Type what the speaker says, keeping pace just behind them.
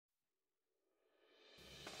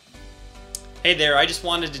Hey there, I just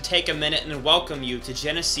wanted to take a minute and welcome you to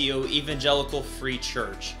Geneseo Evangelical Free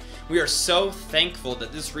Church. We are so thankful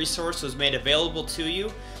that this resource was made available to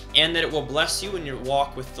you and that it will bless you in your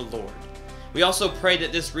walk with the Lord. We also pray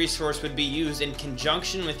that this resource would be used in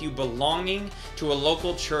conjunction with you belonging to a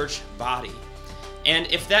local church body. And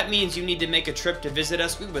if that means you need to make a trip to visit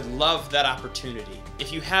us, we would love that opportunity.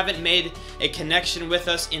 If you haven't made a connection with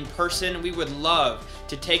us in person, we would love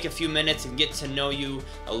to take a few minutes and get to know you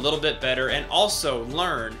a little bit better and also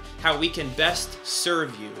learn how we can best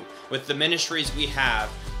serve you with the ministries we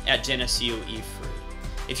have at Geneseo E-Free.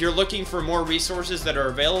 If you're looking for more resources that are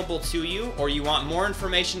available to you, or you want more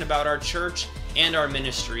information about our church and our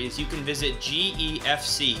ministries, you can visit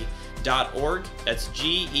gefc.org. That's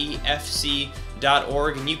gefc.org,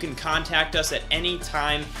 and you can contact us at any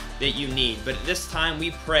time that you need. But at this time,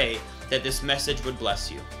 we pray that this message would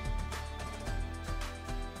bless you.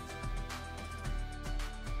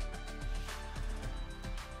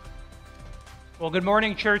 Well, good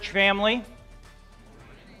morning, church family.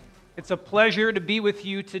 It's a pleasure to be with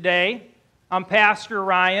you today. I'm Pastor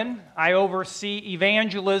Ryan. I oversee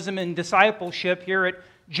evangelism and discipleship here at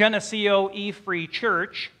Geneseo E-Free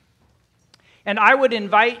Church. And I would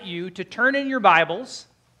invite you to turn in your Bibles,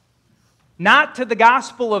 not to the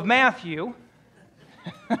Gospel of Matthew,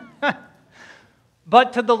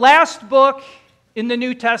 but to the last book in the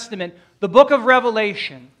New Testament, the book of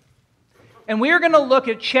Revelation. And we are going to look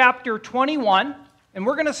at chapter 21, and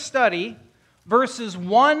we're going to study verses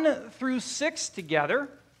 1 through 6 together.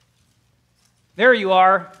 There you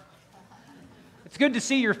are. It's good to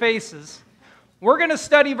see your faces. We're going to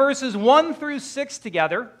study verses 1 through 6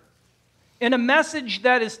 together in a message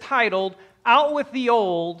that is titled, Out with the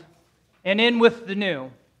Old and In with the New.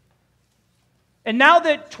 And now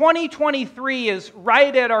that 2023 is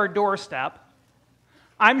right at our doorstep,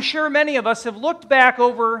 I'm sure many of us have looked back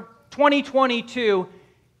over 2022,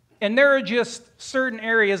 and there are just certain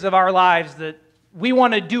areas of our lives that we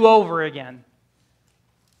want to do over again.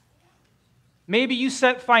 Maybe you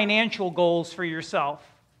set financial goals for yourself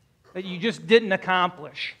that you just didn't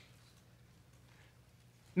accomplish.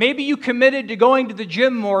 Maybe you committed to going to the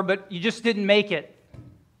gym more, but you just didn't make it.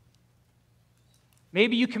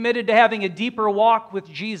 Maybe you committed to having a deeper walk with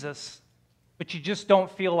Jesus, but you just don't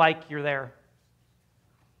feel like you're there.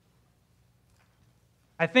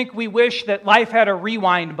 I think we wish that life had a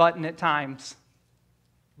rewind button at times,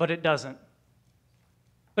 but it doesn't.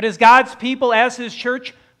 But as God's people, as His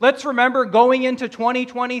church, let's remember going into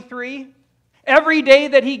 2023, every day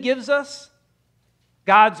that He gives us,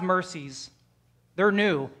 God's mercies, they're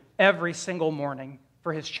new every single morning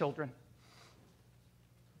for His children.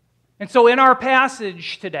 And so in our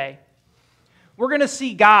passage today, we're going to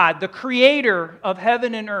see God, the creator of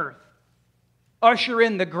heaven and earth, usher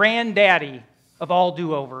in the granddaddy of all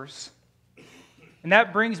do-overs. And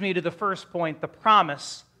that brings me to the first point, the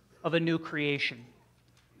promise of a new creation.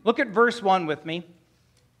 Look at verse 1 with me.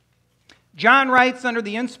 John writes under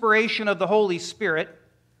the inspiration of the Holy Spirit,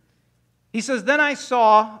 he says, "Then I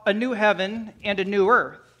saw a new heaven and a new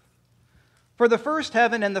earth. For the first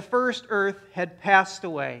heaven and the first earth had passed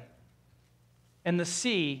away, and the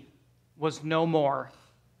sea was no more."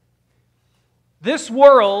 This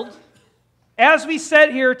world, as we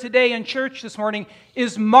said here today in church this morning,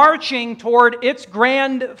 is marching toward its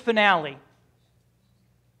grand finale.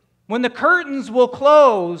 When the curtains will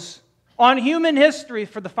close on human history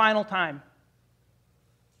for the final time.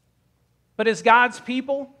 But as God's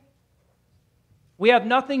people, we have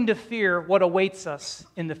nothing to fear what awaits us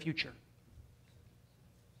in the future.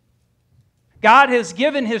 God has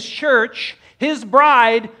given His church, His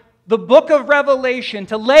bride, the book of Revelation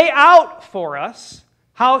to lay out for us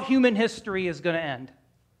how human history is going to end.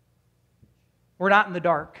 We're not in the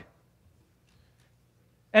dark.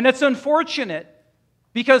 And it's unfortunate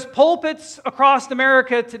because pulpits across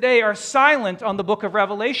America today are silent on the book of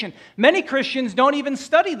Revelation. Many Christians don't even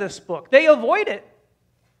study this book. They avoid it.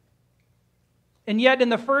 And yet in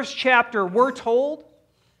the first chapter, we're told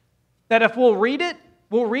that if we'll read it,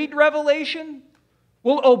 we'll read Revelation,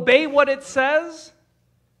 we'll obey what it says,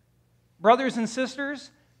 brothers and sisters,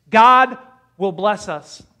 God will bless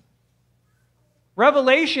us.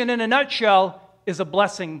 Revelation, in a nutshell, is a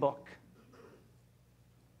blessing book.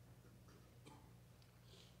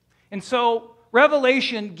 And so,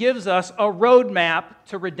 Revelation gives us a roadmap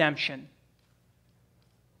to redemption.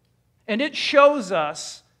 And it shows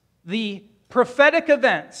us the prophetic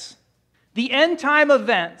events, the end-time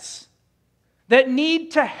events that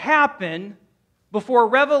need to happen before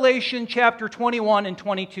Revelation chapter 21 and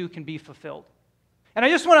 22 can be fulfilled. And I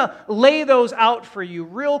just want to lay those out for you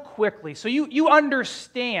real quickly so you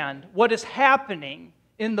understand what is happening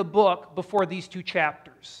in the book before these two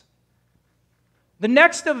chapters. The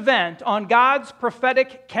next event on God's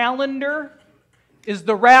prophetic calendar is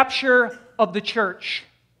the rapture of the church.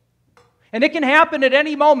 And it can happen at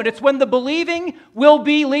any moment. It's when the believing will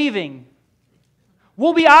be leaving.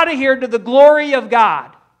 We'll be out of here to the glory of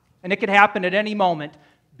God. And it can happen at any moment.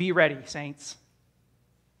 Be ready, saints.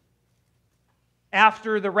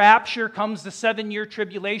 After the rapture comes the 7-year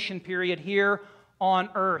tribulation period here on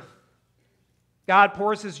earth. God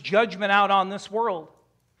pours His judgment out on this world.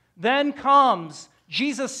 Then comes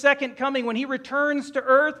Jesus' second coming when He returns to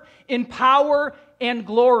earth in power and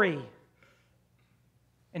glory.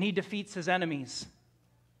 And He defeats His enemies.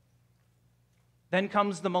 Then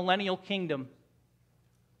comes the millennial kingdom.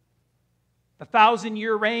 The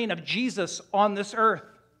 1,000-year reign of Jesus on this earth.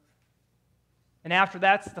 And after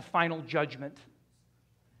that's the final judgment.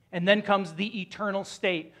 And then comes the eternal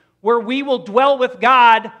state, where we will dwell with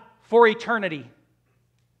God for eternity.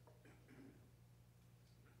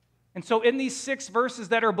 And so in these 6 verses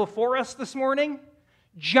that are before us this morning,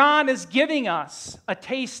 John is giving us a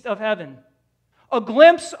taste of heaven, a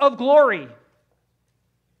glimpse of glory.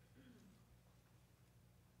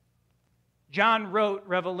 John wrote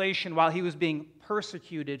Revelation while he was being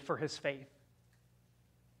persecuted for his faith.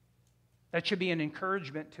 That should be an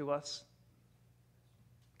encouragement to us.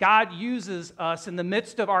 God uses us in the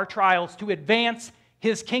midst of our trials to advance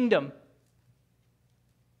His kingdom.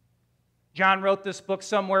 John wrote this book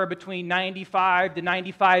somewhere between 95 to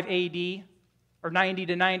 95 AD, or 90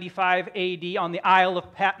 to 95 AD on the Isle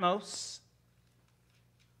of Patmos.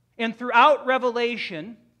 And throughout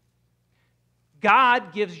Revelation,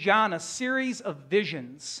 God gives John a series of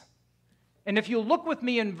visions. And if you look with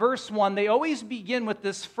me in verse 1, they always begin with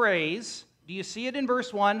this phrase. Do you see it in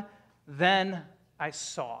verse 1? Then I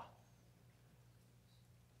saw.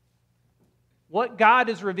 What God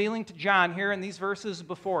is revealing to John here in these verses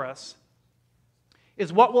before us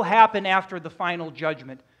is what will happen after the final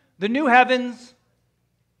judgment. The new heavens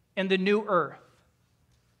and the new earth.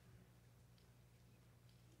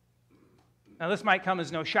 Now this might come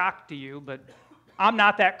as no shock to you, but I'm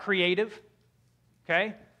not that creative,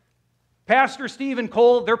 okay? Pastor Steve and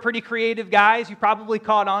Cole, they're pretty creative guys. You probably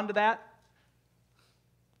caught on to that.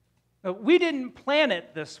 We didn't plan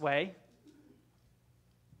it this way,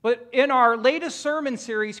 but in our latest sermon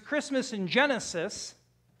series, Christmas in Genesis,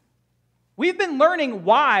 we've been learning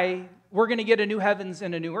why we're going to get a new heavens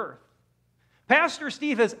and a new earth. Pastor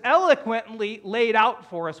Steve has eloquently laid out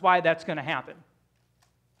for us why that's going to happen.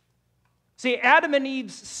 See, Adam and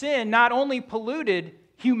Eve's sin not only polluted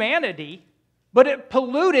humanity, but it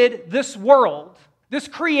polluted this world, this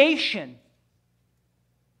creation.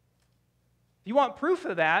 If you want proof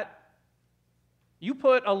of that, you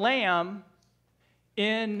put a lamb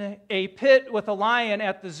in a pit with a lion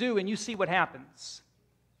at the zoo and you see what happens.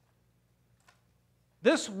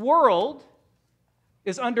 This world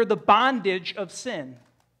is under the bondage of sin.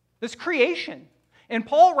 This creation. And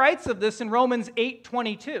Paul writes of this in Romans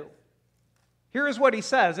 8:22. Here is what he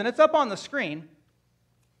says, and it's up on the screen.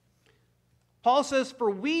 Paul says,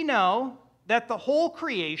 "For we know that the whole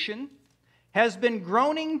creation has been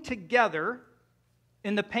groaning together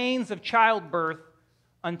in the pains of childbirth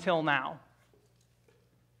until now."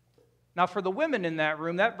 Now, for the women in that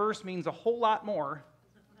room, that verse means a whole lot more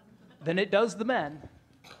than it does the men.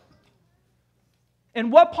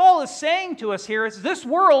 And what Paul is saying to us here is this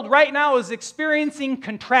world right now is experiencing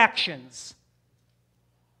contractions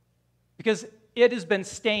because it has been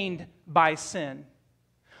stained by sin.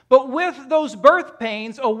 But with those birth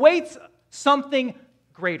pains awaits something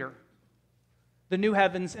greater. The new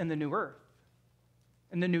heavens and the new earth.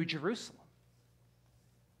 And the new Jerusalem.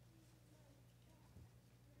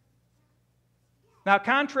 Now,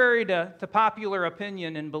 contrary to popular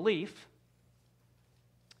opinion and belief,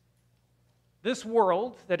 this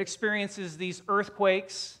world that experiences these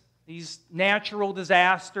earthquakes, these natural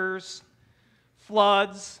disasters,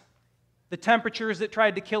 floods, the temperatures that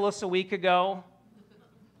tried to kill us a week ago,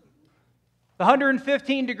 the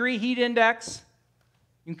 115-degree heat index,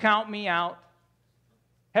 you can count me out,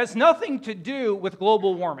 has nothing to do with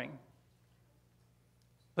global warming.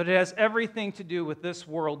 But it has everything to do with this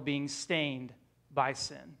world being stained by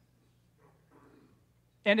sin.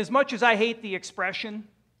 And as much as I hate the expression,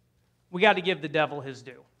 we got to give the devil his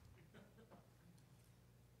due.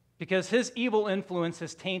 Because his evil influence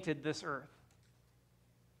has tainted this earth.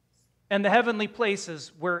 And the heavenly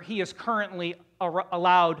places where he is currently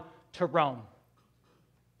allowed to roam.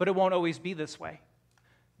 But it won't always be this way.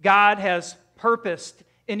 God has purposed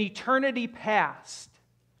in eternity past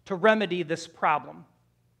to remedy this problem.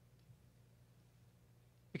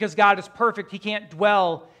 Because God is perfect, He can't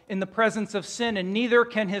dwell in the presence of sin, and neither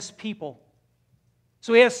can his people.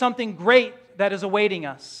 So he has something great that is awaiting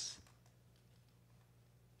us.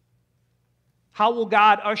 How will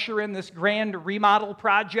God usher in this grand remodel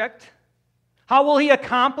project? How will he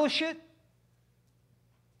accomplish it?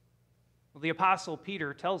 Well, the Apostle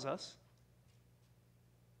Peter tells us.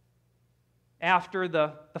 After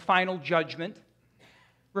the final judgment,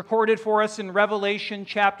 recorded for us in Revelation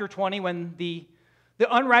chapter 20, when the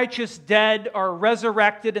unrighteous dead are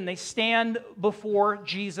resurrected and they stand before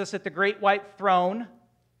Jesus at the great white throne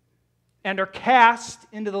and are cast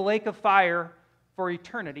into the lake of fire for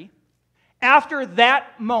eternity. After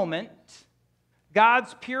that moment,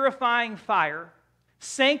 God's purifying fire,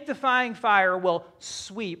 sanctifying fire will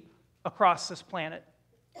sweep across this planet,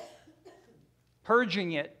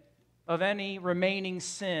 purging it of any remaining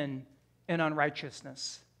sin and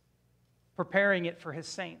unrighteousness, preparing it for his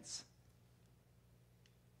saints.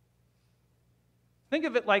 Think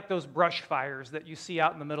of it like those brush fires that you see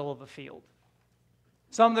out in the middle of a field.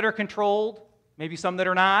 Some that are controlled, maybe some that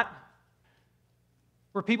are not,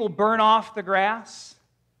 where people burn off the grass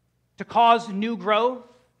to cause new growth.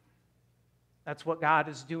 That's what God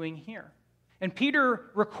is doing here. And Peter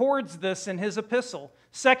records this in his epistle.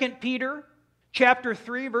 2 Peter chapter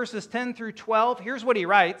 3, verses 10 through 12. Here's what he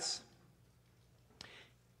writes.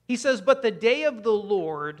 He says, "But the day of the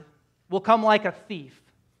Lord will come like a thief.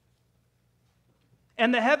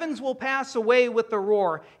 And the heavens will pass away with the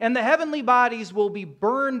roar, and the heavenly bodies will be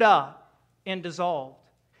burned up and dissolved.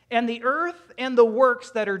 And the earth and the works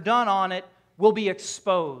that are done on it will be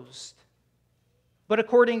exposed. But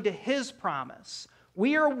according to his promise,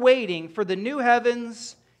 we are waiting for the new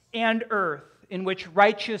heavens and earth in which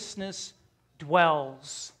righteousness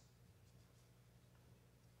dwells."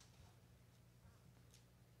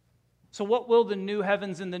 So what will the new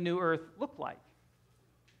heavens and the new earth look like?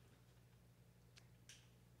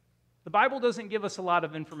 The Bible doesn't give us a lot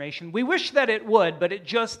of information. We wish that it would, but it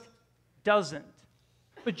just doesn't.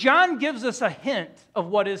 But John gives us a hint of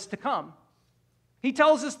what is to come. He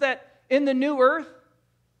tells us that in the new earth,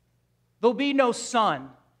 there'll be no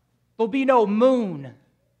sun. There'll be no moon.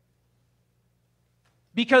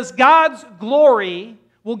 Because God's glory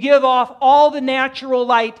will give off all the natural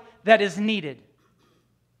light that is needed.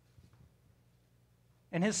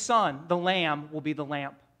 And his Son, the Lamb, will be the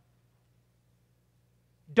lamp.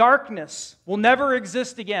 Darkness will never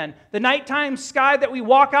exist again. The nighttime sky that we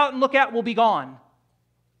walk out and look at will be gone.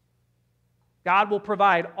 God will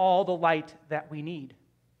provide all the light that we need.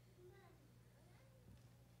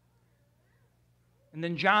 And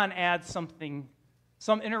then John adds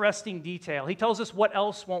some interesting detail. He tells us what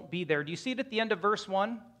else won't be there. Do you see it at the end of verse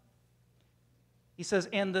 1? He says,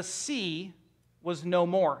 "And the sea was no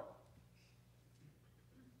more."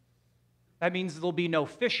 That means there'll be no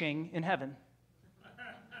fishing in heaven.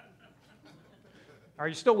 Are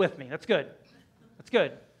you still with me? That's good. That's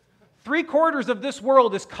good. 3/4 of this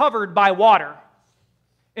world is covered by water.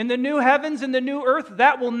 In the new heavens and the new earth,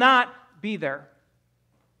 that will not be there.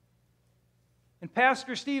 And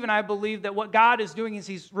Pastor Steve and I believe that what God is doing is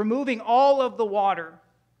he's removing all of the water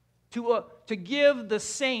to give the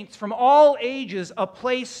saints from all ages a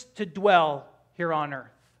place to dwell here on earth.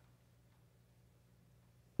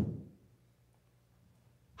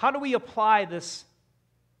 How do we apply this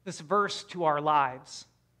verse to our lives?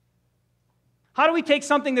 How do we take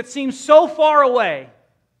something that seems so far away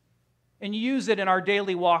and use it in our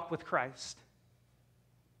daily walk with Christ?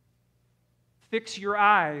 Fix your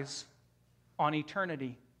eyes on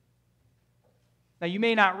eternity. Now, you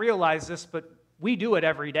may not realize this, but we do it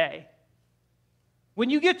every day. When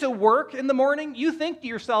you get to work in the morning, you think to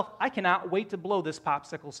yourself, I cannot wait to blow this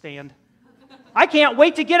popsicle stand. I can't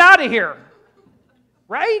wait to get out of here.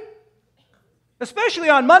 Right? Especially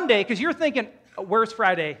on Monday, because you're thinking, where's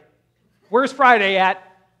Friday? Where's Friday at?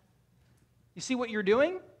 You see what you're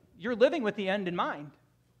doing? You're living with the end in mind.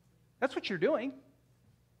 That's what you're doing.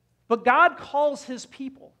 But God calls his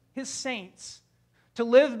people, his saints, to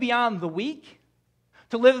live beyond the week,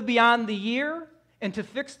 to live beyond the year, and to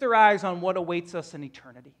fix their eyes on what awaits us in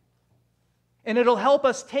eternity. And it'll help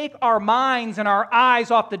us take our minds and our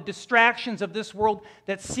eyes off the distractions of this world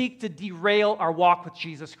that seek to derail our walk with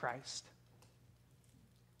Jesus Christ.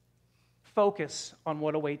 Focus on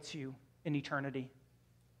what awaits you in eternity.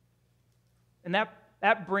 And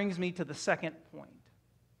that brings me to the second point.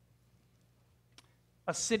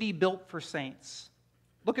 A city built for saints.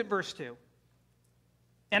 Look at verse 2.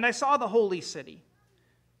 "And I saw the holy city,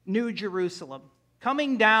 New Jerusalem,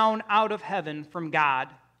 coming down out of heaven from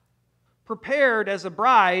God, prepared as a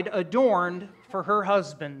bride adorned for her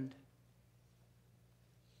husband."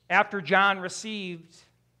 After John received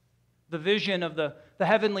the vision of the the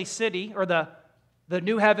heavenly city, or the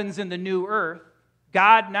new heavens and the new earth,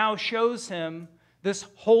 God now shows him this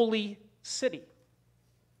holy city.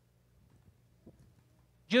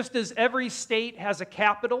 Just as every state has a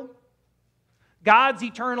capital, God's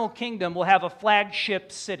eternal kingdom will have a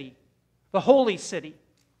flagship city, the holy city.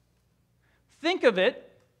 Think of it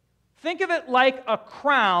like a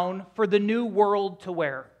crown for the new world to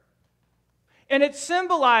wear. And it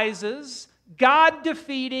symbolizes God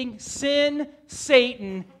defeating sin,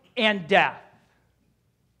 Satan, and death.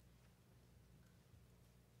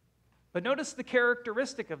 But notice the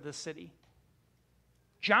characteristic of this city.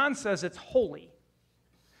 John says it's holy.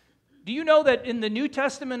 Do you know that in the New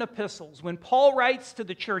Testament epistles, when Paul writes to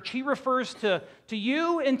the church, he refers to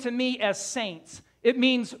you and to me as saints. It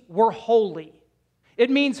means we're holy. It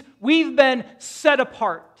means we've been set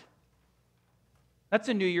apart. That's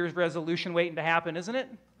a New Year's resolution waiting to happen, isn't it?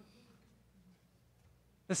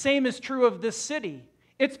 The same is true of this city.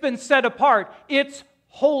 It's been set apart. It's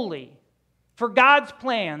holy. For God's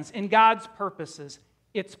plans and God's purposes,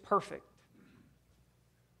 it's perfect.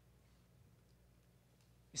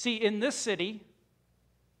 You see, in this city,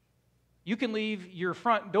 you can leave your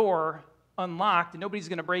front door unlocked and nobody's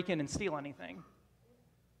going to break in and steal anything.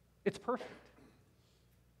 It's perfect.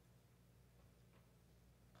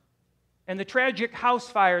 And the tragic house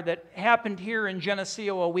fire that happened here in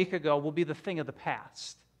Geneseo a week ago will be the thing of the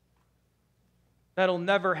past. That'll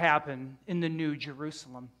never happen in the New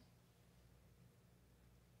Jerusalem.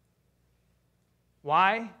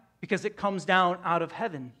 Why? Because it comes down out of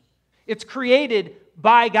heaven. It's created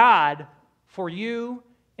by God for you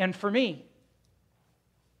and for me.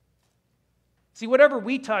 See, whatever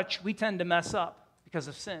we touch, we tend to mess up because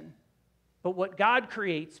of sin. But what God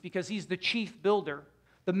creates, because He's the chief builder,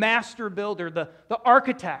 the master builder, the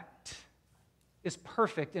architect, is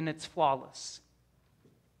perfect and it's flawless.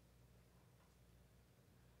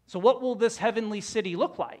 So what will this heavenly city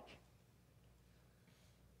look like?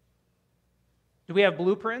 Do we have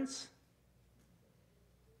blueprints?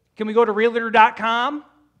 Can we go to realtor.com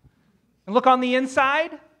and look on the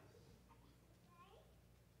inside?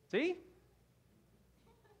 See?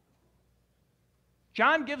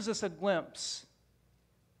 John gives us a glimpse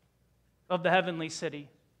of the heavenly city.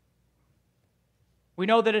 We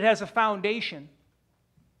know that it has a foundation.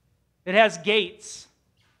 It has gates.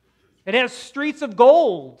 It has streets of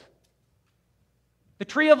gold. The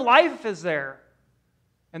tree of life is there.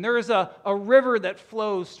 And there is a river that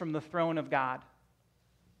flows from the throne of God.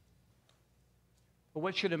 But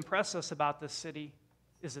what should impress us about this city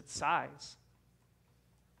is its size.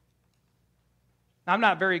 Now, I'm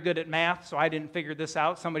not very good at math, so I didn't figure this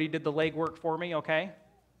out. Somebody did the legwork for me, okay?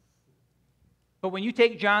 But when you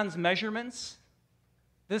take John's measurements,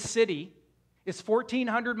 this city is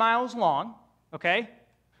 1,400 miles long, okay?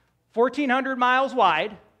 1,400 miles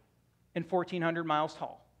wide and 1,400 miles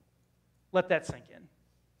tall. Let that sink in.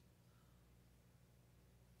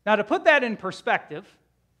 Now, to put that in perspective,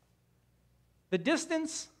 the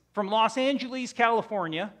distance from Los Angeles,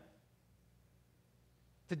 California,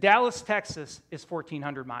 to Dallas, Texas, is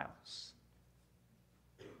 1,400 miles.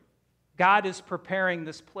 God is preparing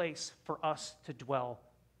this place for us to dwell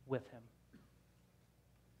with Him.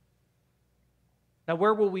 Now,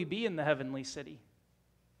 where will we be in the heavenly city?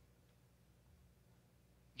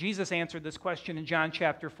 Jesus answered this question in John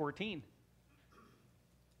chapter 14.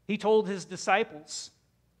 He told His disciples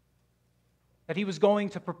that He was going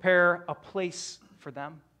to prepare a place for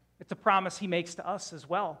them. It's a promise He makes to us as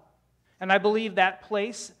well. And I believe that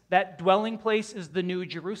place, that dwelling place, is the New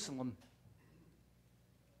Jerusalem.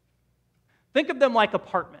 Think of them like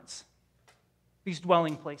apartments, these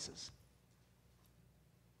dwelling places.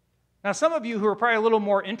 Now, some of you who are probably a little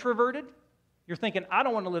more introverted, you're thinking, I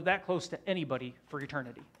don't want to live that close to anybody for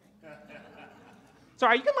eternity. It's all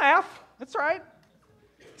right, you can laugh. That's all right.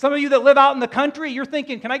 Some of you that live out in the country, you're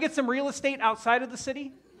thinking, can I get some real estate outside of the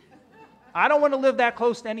city? I don't want to live that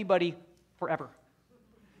close to anybody forever.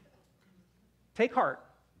 Take heart.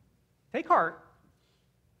 Take heart.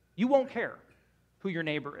 You won't care who your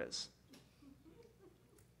neighbor is.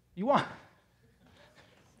 You won't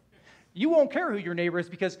care who your neighbor is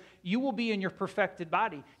because you will be in your perfected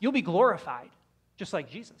body. You'll be glorified, just like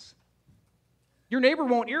Jesus. Your neighbor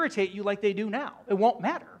won't irritate you like they do now. It won't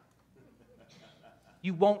matter.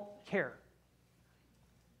 You won't care.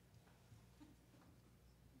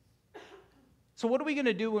 So what are we going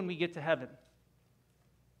to do when we get to heaven?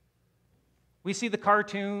 We see the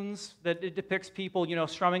cartoons that it depicts people,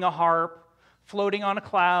 strumming a harp, floating on a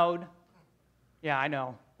cloud. Yeah, I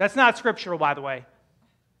know. That's not scriptural, by the way.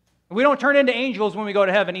 We don't turn into angels when we go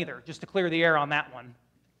to heaven either, just to clear the air on that one.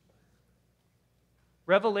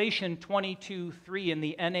 Revelation 22:3 in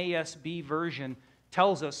the NASB version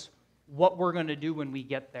tells us what we're going to do when we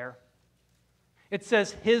get there. It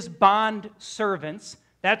says, his bond servants,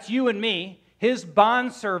 that's you and me, his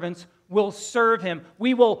bond servants will serve him.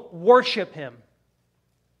 We will worship him.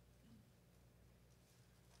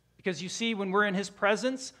 Because you see, when we're in his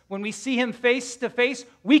presence, when we see him face to face,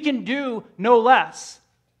 we can do no less.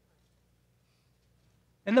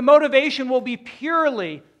 And the motivation will be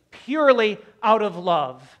purely out of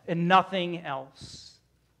love and nothing else.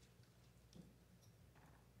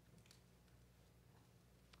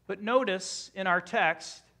 But notice in our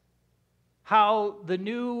text how the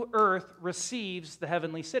new earth receives the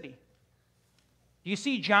heavenly city. Do you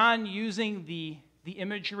see John using the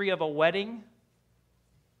imagery of a wedding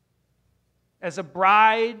as a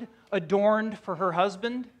bride adorned for her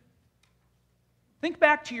husband? Think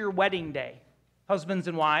back to your wedding day, husbands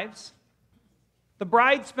and wives. The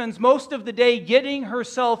bride spends most of the day getting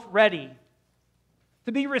herself ready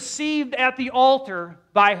to be received at the altar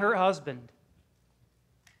by her husband.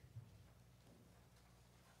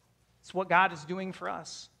 It's what God is doing for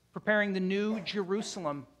us, preparing the new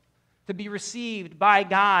Jerusalem to be received by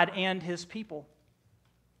God and his people.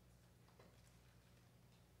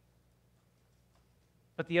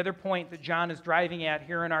 But the other point that John is driving at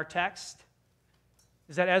here in our text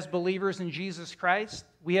is that as believers in Jesus Christ,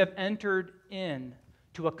 we have entered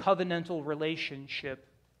into a covenantal relationship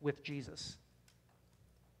with Jesus,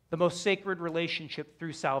 the most sacred relationship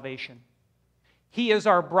through salvation. He is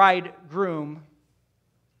our bridegroom,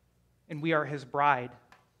 and we are his bride.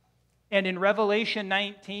 And in Revelation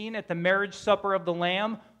 19, at the marriage supper of the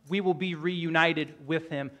Lamb, we will be reunited with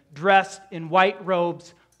him, dressed in white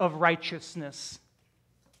robes of righteousness.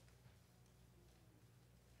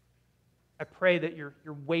 I pray that you're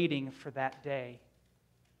waiting for that day.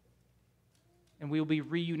 And we will be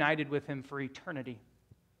reunited with him for eternity.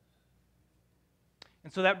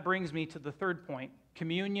 And so that brings me to the third point,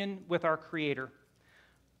 communion with our Creator.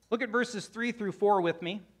 Look at verses 3 through 4 with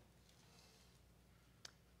me.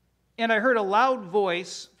 And I heard a loud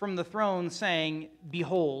voice from the throne saying,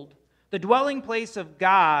 behold, the dwelling place of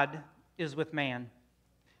God is with man.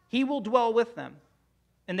 He will dwell with them,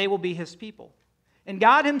 and they will be his people. And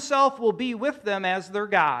God himself will be with them as their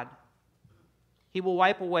God. He will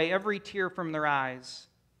wipe away every tear from their eyes,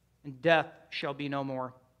 and death shall be no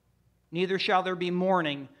more. Neither shall there be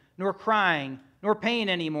mourning, nor crying, nor pain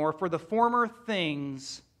anymore, for the former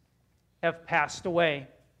things have passed away.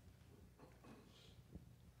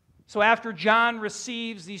 So after John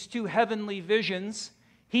receives these two heavenly visions,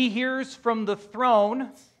 he hears from the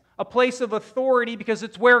throne, a place of authority because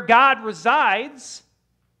it's where God resides,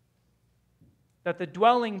 that the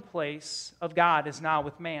dwelling place of God is now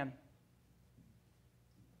with man.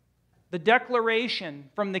 The declaration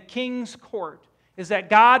from the king's court is that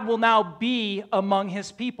God will now be among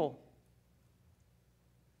his people.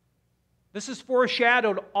 This is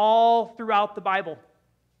foreshadowed all throughout the Bible.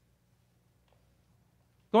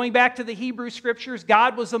 Going back to the Hebrew Scriptures,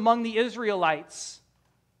 God was among the Israelites.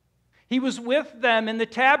 He was with them in the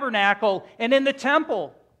tabernacle and in the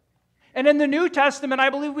temple. And in the New Testament, I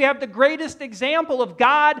believe we have the greatest example of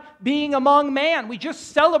God being among man. We just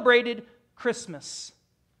celebrated Christmas,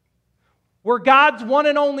 where God's one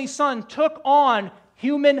and only Son took on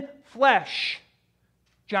human flesh.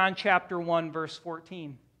 John chapter 1, verse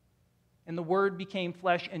 14. And the Word became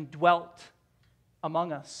flesh and dwelt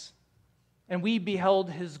among us. And we beheld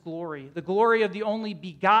his glory, the glory of the only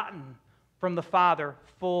begotten from the Father,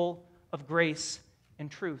 full of grace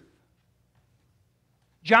and truth.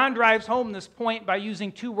 John drives home this point by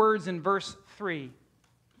using two words in verse 3.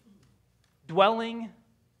 Dwelling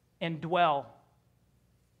and dwell.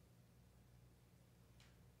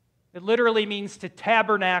 It literally means to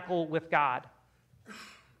tabernacle with God.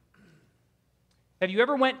 Have you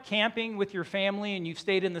ever went camping with your family and you've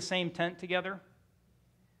stayed in the same tent together?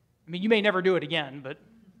 I mean, you may never do it again,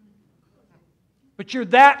 but you're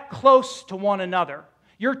that close to one another.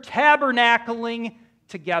 You're tabernacling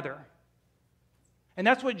together. And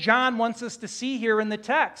that's what John wants us to see here in the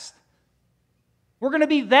text. We're going to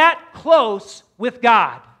be that close with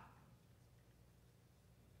God.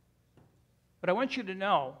 But I want you to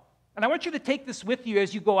know, and I want you to take this with you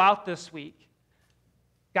as you go out this week,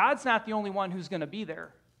 God's not the only one who's going to be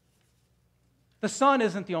there. The Son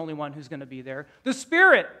isn't the only one who's going to be there. The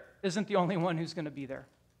Spirit isn't the only one who's going to be there.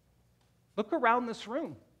 Look around this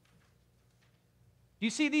room. Do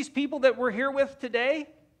you see these people that we're here with today?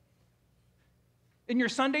 In your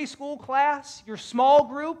Sunday school class, your small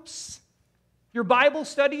groups, your Bible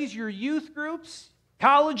studies, your youth groups,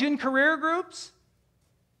 college and career groups.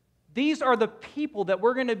 These are the people that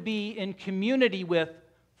we're going to be in community with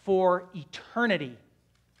for eternity.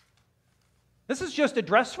 This is just a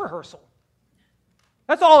dress rehearsal.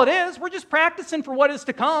 That's all it is. We're just practicing for what is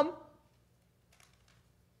to come.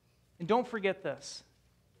 And don't forget this.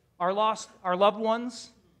 Our loved ones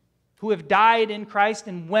who have died in Christ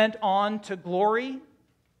and went on to glory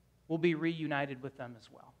will be reunited with them as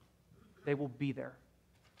well. They will be there.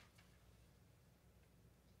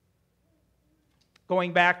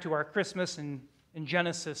 Going back to our Christmas and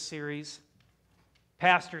Genesis series,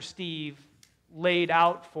 Pastor Steve laid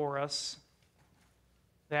out for us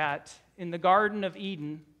that in the Garden of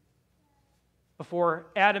Eden, before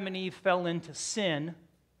Adam and Eve fell into sin,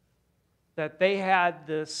 that they had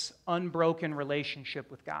this unbroken relationship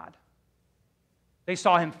with God. They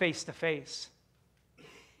saw him face to face.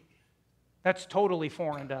 That's totally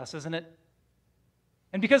foreign to us, isn't it?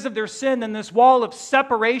 And because of their sin, then this wall of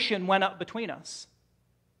separation went up between us.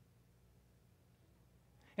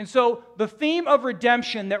 And so the theme of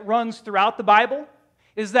redemption that runs throughout the Bible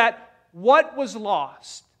is that what was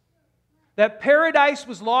lost, that paradise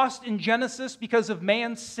was lost in Genesis because of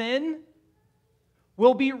man's sin,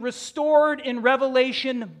 will be restored in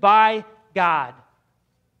Revelation by God.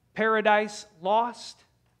 Paradise lost,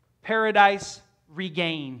 paradise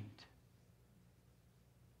regained.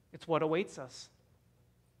 It's what awaits us.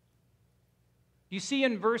 You see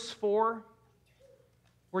in verse 4,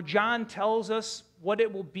 where John tells us what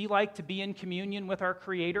it will be like to be in communion with our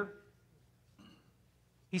Creator?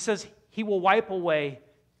 He says he will wipe away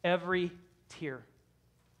every tear.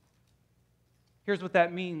 Here's what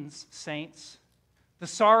that means, saints. The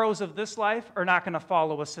sorrows of this life are not going to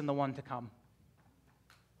follow us in the one to come.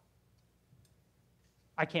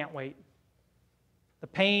 I can't wait. The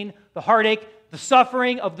pain, the heartache, the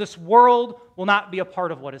suffering of this world will not be a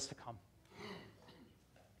part of what is to come.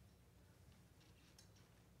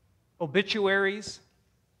 Obituaries,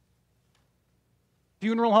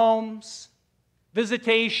 funeral homes,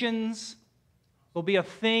 visitations will be a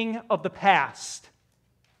thing of the past,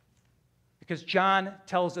 because John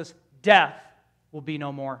tells us death will be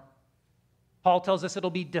no more. Paul tells us it'll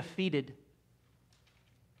be defeated.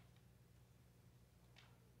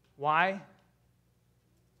 Why?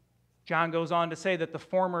 John goes on to say that the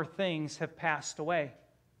former things have passed away.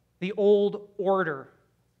 The old order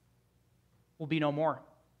will be no more.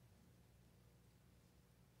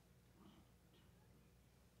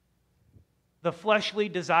 The fleshly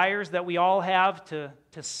desires that we all have to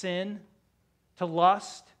sin, to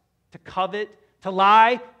lust, to covet, to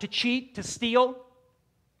lie, to cheat, to steal,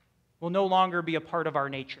 will no longer be a part of our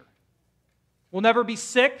nature. We'll never be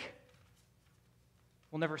sick.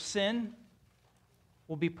 We'll never sin.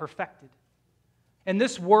 We'll be perfected. And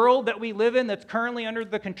this world that we live in that's currently under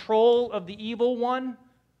the control of the evil one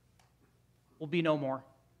will be no more.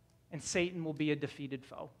 And Satan will be a defeated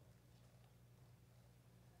foe.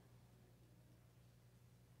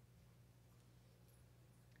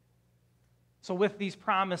 So with these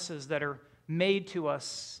promises that are made to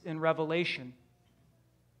us in Revelation,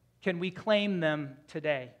 can we claim them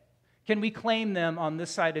today? Can we claim them on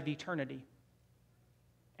this side of eternity?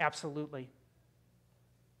 Absolutely.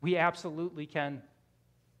 We absolutely can.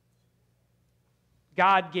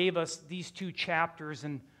 God gave us these 2 chapters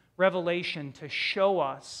in Revelation to show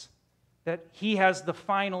us that He has the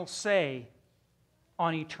final say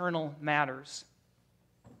on eternal matters.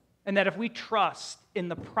 And that if we trust in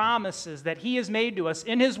the promises that He has made to us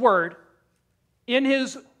in His Word,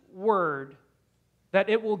 that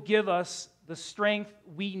it will give us the strength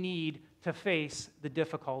we need to face the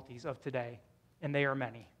difficulties of today. And they are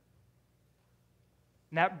many.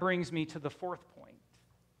 And that brings me to the 4th point.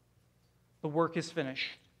 The work is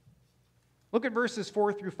finished. Look at verses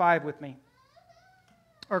 4 through 5 with me.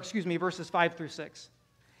 Verses 5 through 6.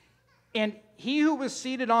 And He who was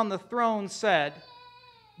seated on the throne said,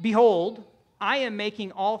 "Behold, I am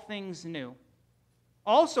making all things new."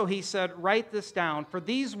 Also, He said, "Write this down, for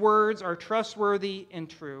these words are trustworthy and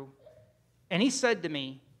true." And He said to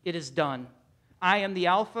me, "It is done. I am the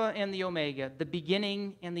Alpha and the Omega, the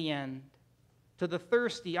beginning and the end. To the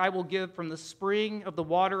thirsty I will give from the spring of the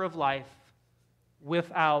water of life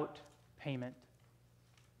without payment."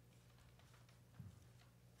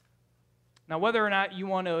 Now, whether or not you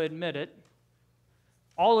want to admit it,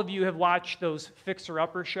 all of you have watched those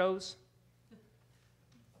fixer-upper shows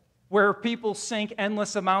where people sink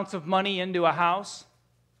endless amounts of money into a house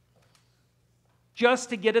just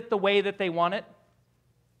to get it the way that they want it.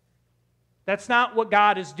 That's not what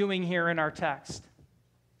God is doing here in our text.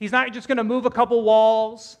 He's not just going to move a couple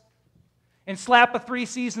walls and slap a 3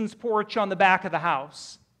 Seasons porch on the back of the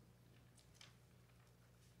house.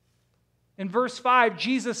 In verse 5,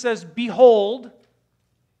 Jesus says, "Behold,"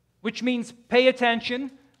 which means pay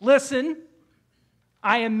attention, Listen,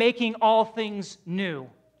 I am making all things new.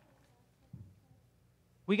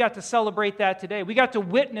 We got to celebrate that today. We got to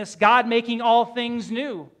witness God making all things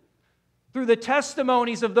new through the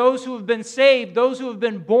testimonies of those who have been saved, those who have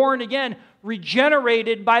been born again,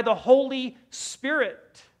 regenerated by the Holy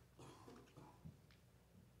Spirit.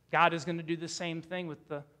 God is going to do the same thing with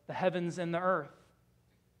the heavens and the earth.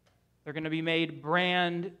 They're going to be made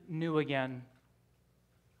brand new again.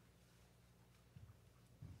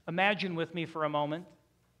 Imagine with me for a moment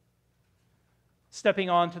stepping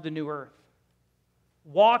onto the new earth,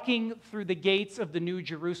 walking through the gates of the New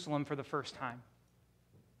Jerusalem for the first time.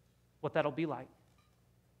 What that'll be like.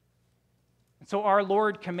 And so our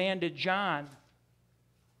Lord commanded John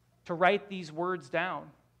to write these words down,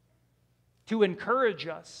 to encourage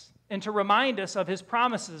us and to remind us of his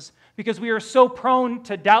promises, because we are so prone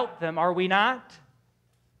to doubt them, are we not?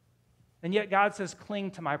 And yet God says,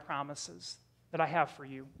 cling to my promises that I have for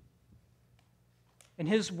you. And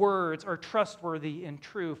his words are trustworthy and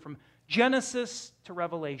true from Genesis to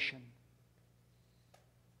Revelation.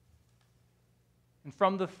 And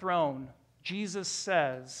from the throne, Jesus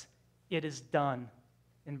says, it is done,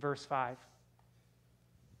 in verse 5.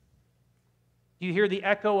 Do you hear the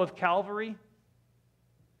echo of Calvary?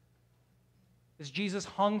 As Jesus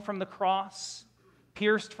hung from the cross,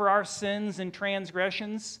 pierced for our sins and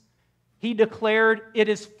transgressions, he declared, it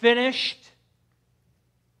is finished.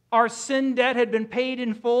 Our sin debt had been paid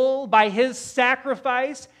in full by his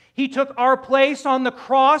sacrifice. He took our place on the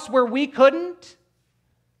cross where we couldn't.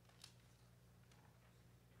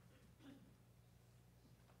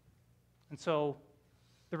 And so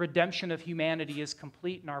the redemption of humanity is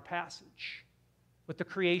complete in our passage with the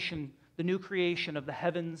creation, the new creation of the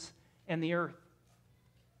heavens and the earth.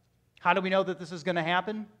 How do we know that this is going to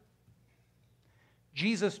happen?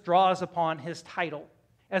 Jesus draws upon his title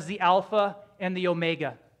as the Alpha and the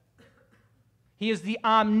Omega. He is the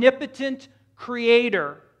omnipotent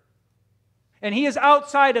creator. And he is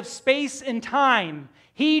outside of space and time.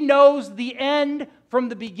 He knows the end from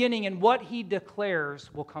the beginning, and what he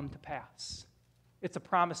declares will come to pass. It's a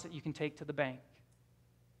promise that you can take to the bank.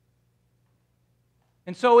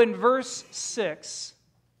 And so in verse 6,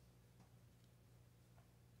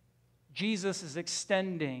 Jesus is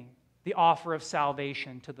extending the offer of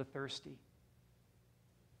salvation to the thirsty,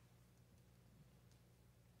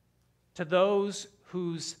 to those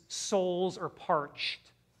whose souls are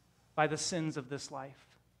parched by the sins of this life.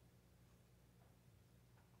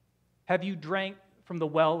 Have you drank from the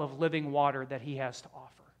well of living water that he has to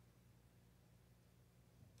offer?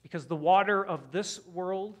 Because the water of this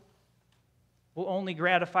world will only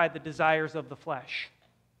gratify the desires of the flesh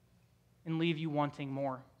and leave you wanting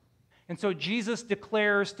more. And so Jesus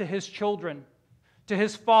declares to his children, to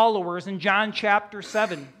his followers in John chapter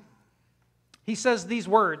 7, he says these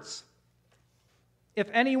words, if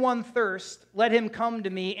anyone thirsts, let him come to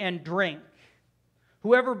me and drink.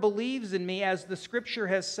 Whoever believes in me, as the scripture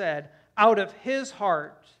has said, out of his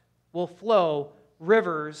heart will flow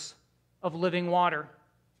rivers of living water.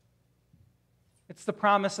 It's the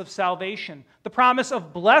promise of salvation, the promise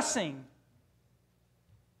of blessing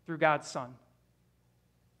through God's Son.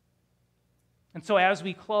 And so as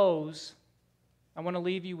we close, I want to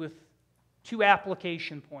leave you with 2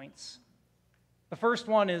 application points. The first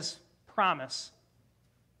one is promise.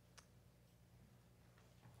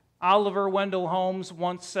 Oliver Wendell Holmes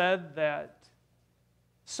once said that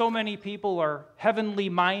so many people are heavenly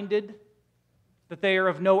minded that they are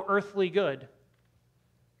of no earthly good.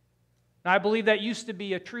 Now, I believe that used to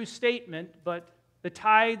be a true statement, but the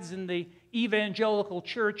tides in the evangelical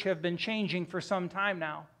church have been changing for some time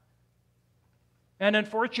now. And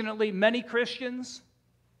unfortunately, many Christians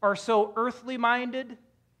are so earthly minded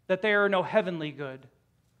that they are no heavenly good.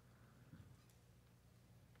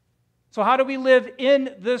 So how do we live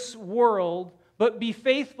in this world but be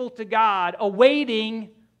faithful to God, awaiting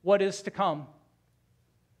what is to come?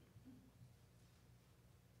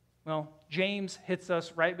 Well, James hits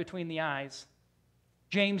us right between the eyes.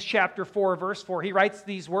 James chapter 4, verse 4, he writes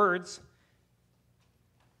these words.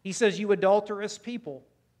 He says, you adulterous people,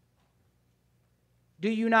 do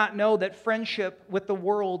you not know that friendship with the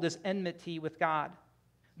world is enmity with God?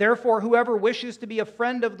 Therefore, whoever wishes to be a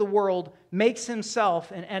friend of the world makes himself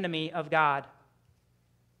an enemy of God.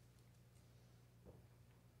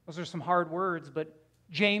 Those are some hard words, but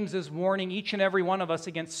James is warning each and every one of us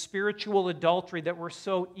against spiritual adultery that we're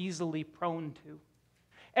so easily prone to.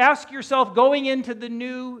 Ask yourself, going into the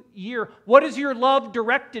new year, what is your love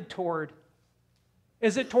directed toward?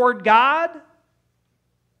 Is it toward God?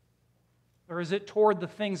 Or is it toward the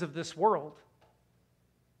things of this world?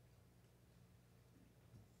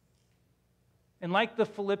 And like the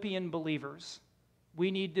Philippian believers, we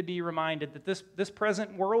need to be reminded that this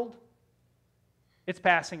present world, it's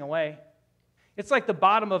passing away. It's like the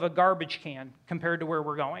bottom of a garbage can compared to where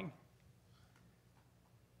we're going.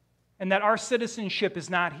 And that our citizenship is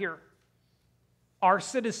not here. Our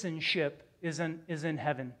citizenship is in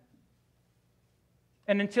heaven.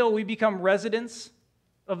 And until we become residents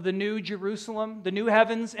of the new Jerusalem, the new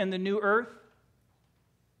heavens and the new earth,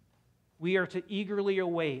 we are to eagerly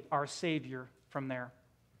await our Savior from there.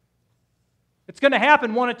 It's going to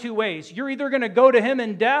happen one of two ways. You're either going to go to Him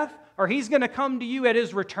in death, or He's going to come to you at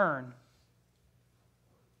His return.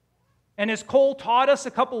 And as Cole taught us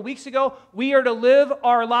a couple weeks ago, we are to live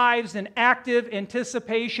our lives in active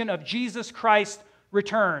anticipation of Jesus Christ's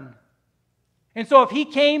return. And so if He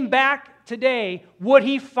came back today, would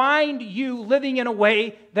He find you living in a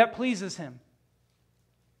way that pleases Him?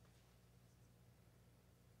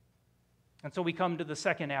 And so we come to the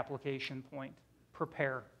second application point: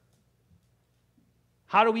 prepare.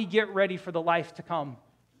 How do we get ready for the life to come?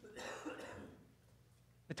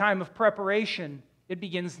 The time of preparation, it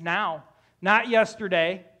begins now. Not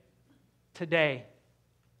yesterday, today.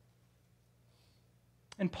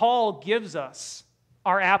 And Paul gives us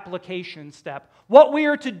our application step. What we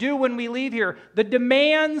are to do when we leave here. The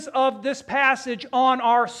demands of this passage on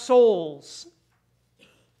our souls.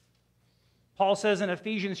 Paul says in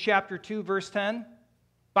Ephesians chapter 2, verse 10.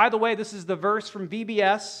 By the way, this is the verse from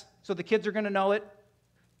VBS, so the kids are going to know it.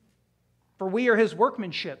 For we are His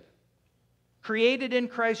workmanship, created in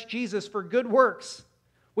Christ Jesus for good works,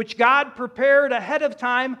 which God prepared ahead of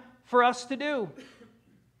time for us to do.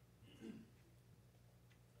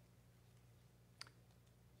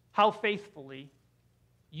 How faithfully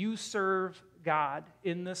you serve God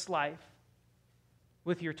in this life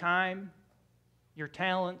with your time, your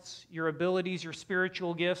talents, your abilities, your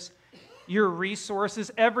spiritual gifts, your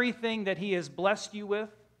resources, everything that He has blessed you with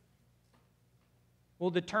will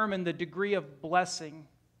determine the degree of blessing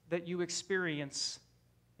that you experience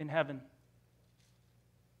in heaven.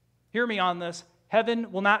 Hear me on this.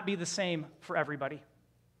 Heaven will not be the same for everybody.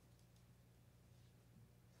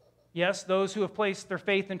 Yes, those who have placed their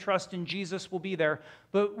faith and trust in Jesus will be there.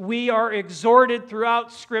 But we are exhorted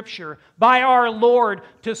throughout Scripture by our Lord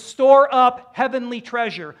to store up heavenly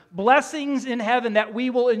treasure, blessings in heaven that we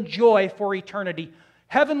will enjoy for eternity.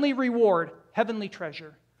 Heavenly reward, heavenly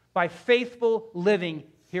treasure, by faithful living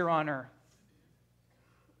here on earth.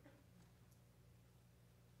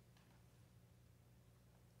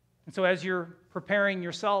 And so as you're preparing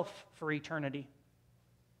yourself for eternity,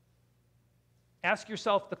 ask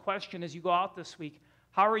yourself the question as you go out this week: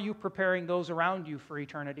 how are you preparing those around you for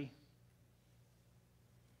eternity?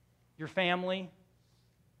 Your family,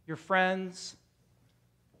 your friends,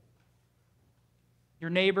 your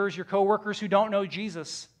neighbors, your coworkers who don't know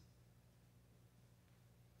Jesus.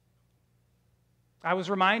 I was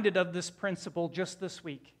reminded of this principle just this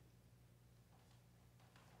week.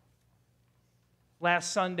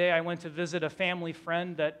 Last Sunday, I went to visit a family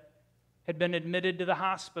friend that had been admitted to the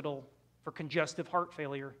hospital for congestive heart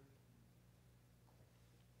failure.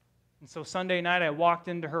 And so Sunday night, I walked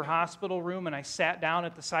into her hospital room and I sat down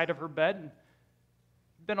at the side of her bed. And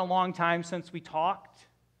it's been a long time since we talked.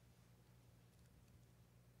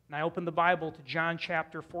 And I opened the Bible to John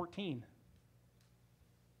chapter 14.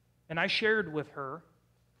 And I shared with her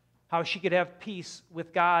how she could have peace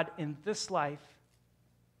with God in this life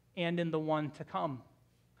and in the one to come,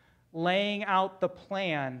 laying out the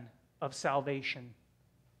plan of salvation.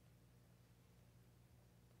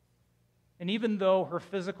 And even though her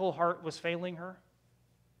physical heart was failing her,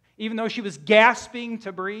 even though she was gasping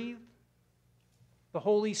to breathe, the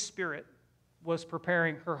Holy Spirit was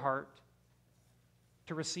preparing her heart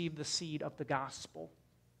to receive the seed of the gospel.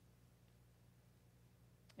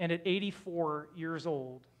 And at 84 years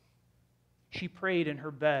old, she prayed in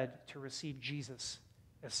her bed to receive Jesus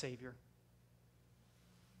as Savior.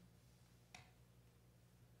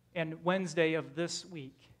 And Wednesday of this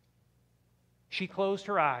week, she closed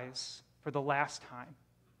her eyes for the last time,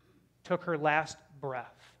 took her last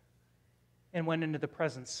breath, and went into the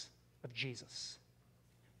presence of Jesus.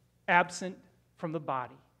 Absent from the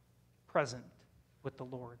body, present with the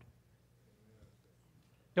Lord.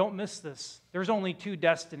 Don't miss this. There's only two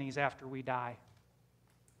destinies after we die.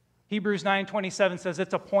 Hebrews 9:27 says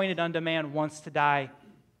it's appointed unto man once to die,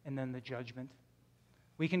 and then the judgment.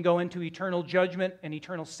 We can go into eternal judgment and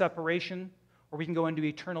eternal separation, or we can go into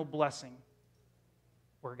eternal blessing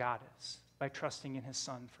where God is, by trusting in His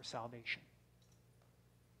Son for salvation.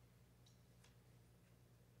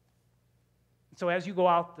 And so as you go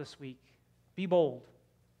out this week, be bold.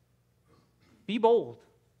 Be bold.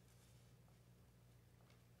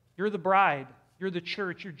 You're the bride. You're the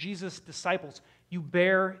church. You're Jesus' disciples. You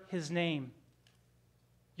bear his name.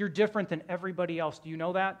 You're different than everybody else. Do you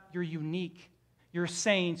know that? You're unique. You're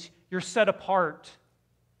saints. You're set apart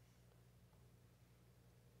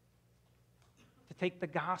to take the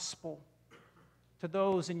gospel to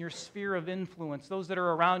those in your sphere of influence, those that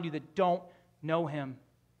are around you that don't know him.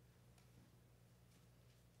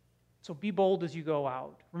 So be bold as you go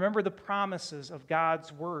out. Remember the promises of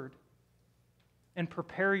God's word and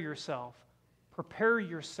prepare yourself. Prepare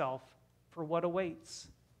yourself for what awaits.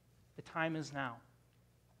 The time is now.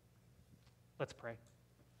 Let's pray.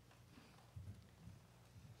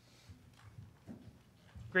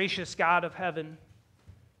 Gracious God of heaven,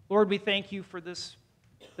 Lord, we thank you for this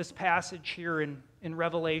passage here in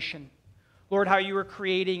Revelation. Lord, how you are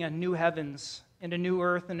creating a new heavens and a new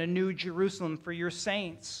earth and a new Jerusalem for your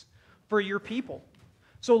saints, for your people.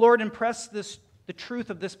 So, Lord, impress the truth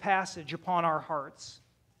of this passage upon our hearts.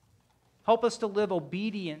 Help us to live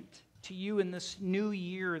obedient to you in this new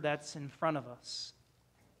year that's in front of us.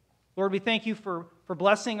 Lord, we thank you for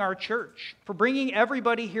blessing our church, for bringing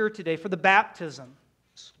everybody here today, for the baptisms,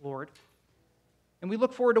 Lord. And we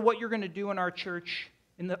look forward to what you're going to do in our church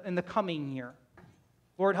in the coming year.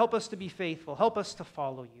 Lord, help us to be faithful. Help us to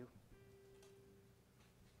follow you.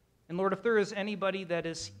 And Lord, if there is anybody that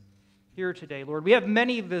is here today, Lord, we have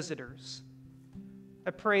many visitors. I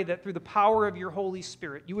pray that through the power of your Holy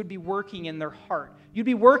Spirit, you would be working in their heart. You'd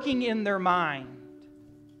be working in their mind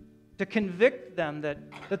to convict them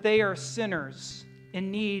that they are sinners in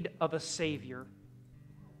need of a Savior.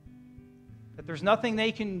 That there's nothing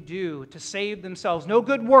they can do to save themselves. No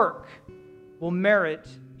good work will merit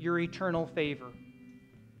your eternal favor.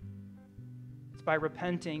 It's by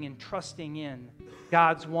repenting and trusting in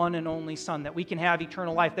God's one and only Son that we can have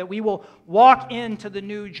eternal life, that we will walk into the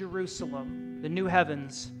new Jerusalem, the new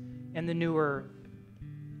heavens, and the new earth.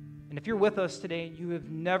 And if you're with us today and you have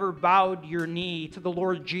never bowed your knee to the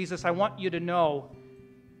Lord Jesus, I want you to know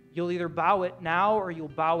you'll either bow it now or you'll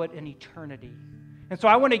bow it in eternity. And so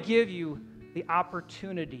I want to give you the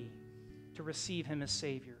opportunity to receive him as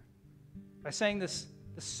Savior by saying this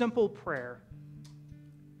simple prayer.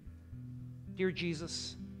 Dear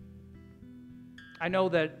Jesus, I know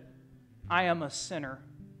that I am a sinner,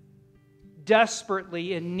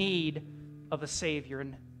 desperately in need of a Savior,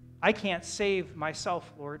 and I can't save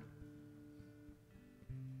myself, Lord.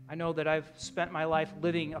 I know that I've spent my life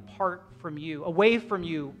living apart from you, away from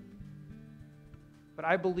you, but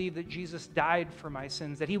I believe that Jesus died for my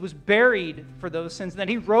sins, that he was buried for those sins, and that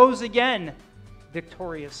he rose again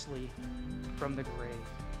victoriously from the grave.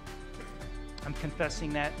 I'm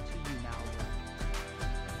confessing that to you now.